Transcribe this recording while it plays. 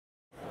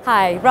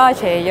Hi,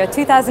 Raj here, your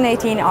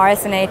 2018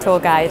 RSNA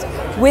tour guide.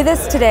 With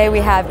us today we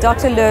have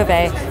Dr.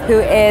 Loewe, who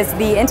is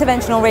the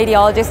interventional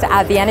radiologist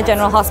at Vienna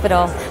General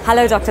Hospital.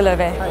 Hello, Dr.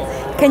 Loewe.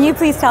 Hi. Can you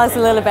please tell us a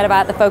little bit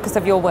about the focus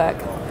of your work?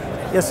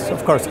 Yes,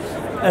 of course.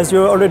 As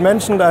you already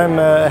mentioned, I'm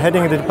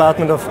heading the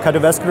Department of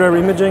Cardiovascular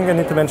Imaging and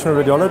Interventional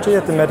Radiology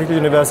at the Medical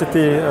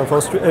University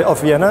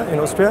of Vienna in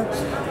Austria.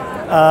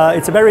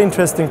 It's a very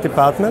interesting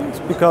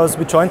department because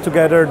we joined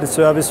together the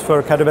service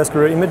for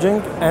cardiovascular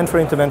imaging and for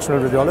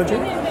interventional radiology.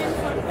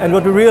 And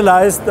what we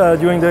realized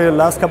during the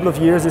last couple of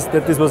years is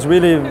that this was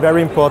really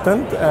very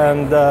important,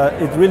 and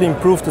it really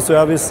improved the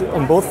service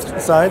on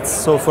both sides,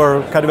 so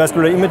for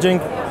cardiovascular imaging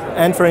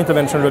and for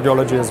interventional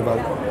radiology as well.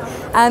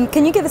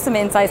 Can you give us some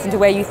insights into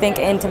where you think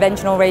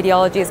interventional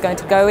radiology is going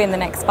to go in the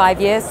next 5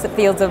 years, the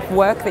fields of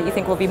work that you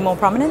think will be more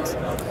prominent?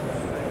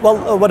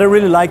 Well, what I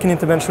really like in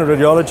interventional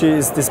radiology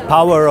is this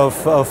power of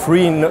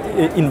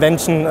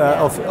reinvention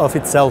of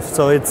itself.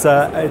 So it's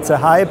a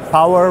high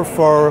power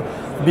for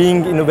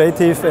being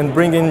innovative and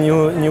bringing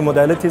new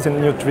modalities and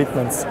new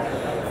treatments.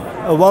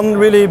 One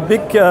really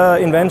big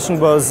invention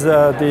was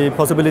the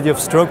possibility of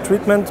stroke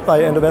treatment by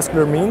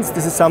endovascular means.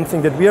 This is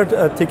something that we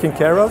are taking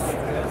care of,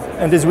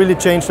 and this really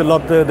changed a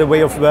lot the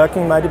way of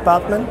working in my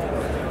department.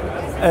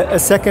 A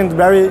second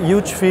very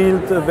huge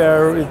field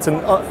where it's an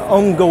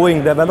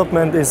ongoing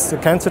development is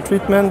cancer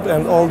treatment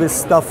and all this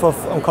stuff of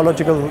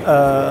oncological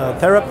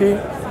therapy,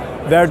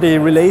 where the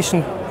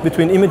relation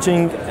between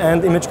imaging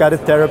and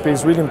image-guided therapy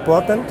is really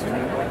important.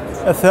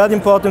 A third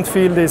important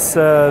field is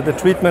the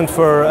treatment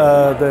for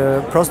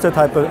the prostate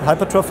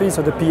hypertrophy,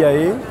 so the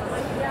PIA.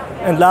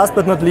 And last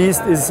but not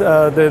least is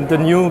the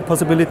new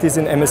possibilities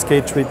in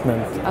MSK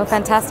treatment. Oh,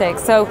 fantastic.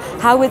 So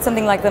how would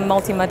something like the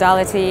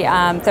multimodality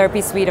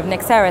therapy suite of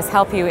Nexaris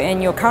help you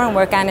in your current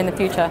work and in the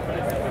future?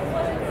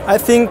 I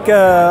think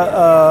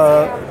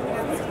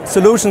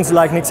solutions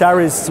like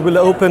Nexaris will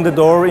open the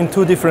door in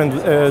two different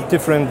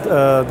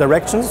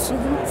directions.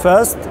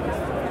 First,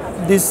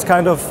 these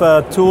kind of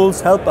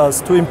tools help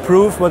us to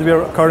improve what we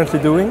are currently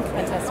doing.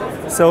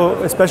 So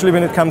especially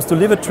when it comes to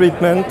liver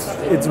treatment,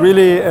 it's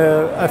really,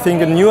 I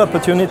think, a new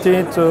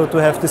opportunity to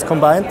have this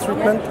combined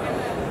treatment.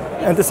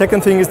 And the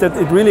second thing is that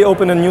it really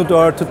opened a new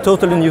door to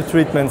totally new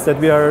treatments that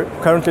we are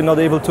currently not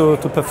able to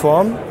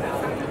perform.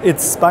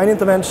 It's spine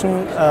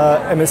intervention,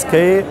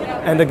 MSK,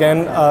 and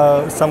again,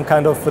 some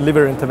kind of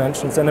liver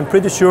interventions. And I'm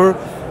pretty sure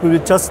we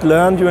will just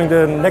learn during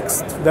the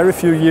next very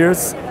few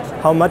years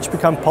how much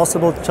becomes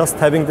possible just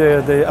having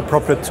the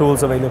appropriate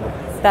tools available.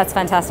 That's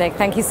fantastic.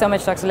 Thank you so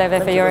much, Dr.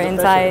 Loewe, for your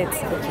insights.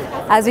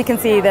 As we can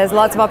see, there's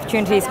lots of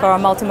opportunities for our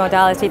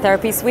multimodality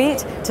therapy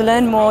suite. To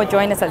learn more,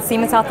 join us at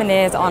Siemens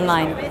Healthineers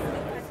online.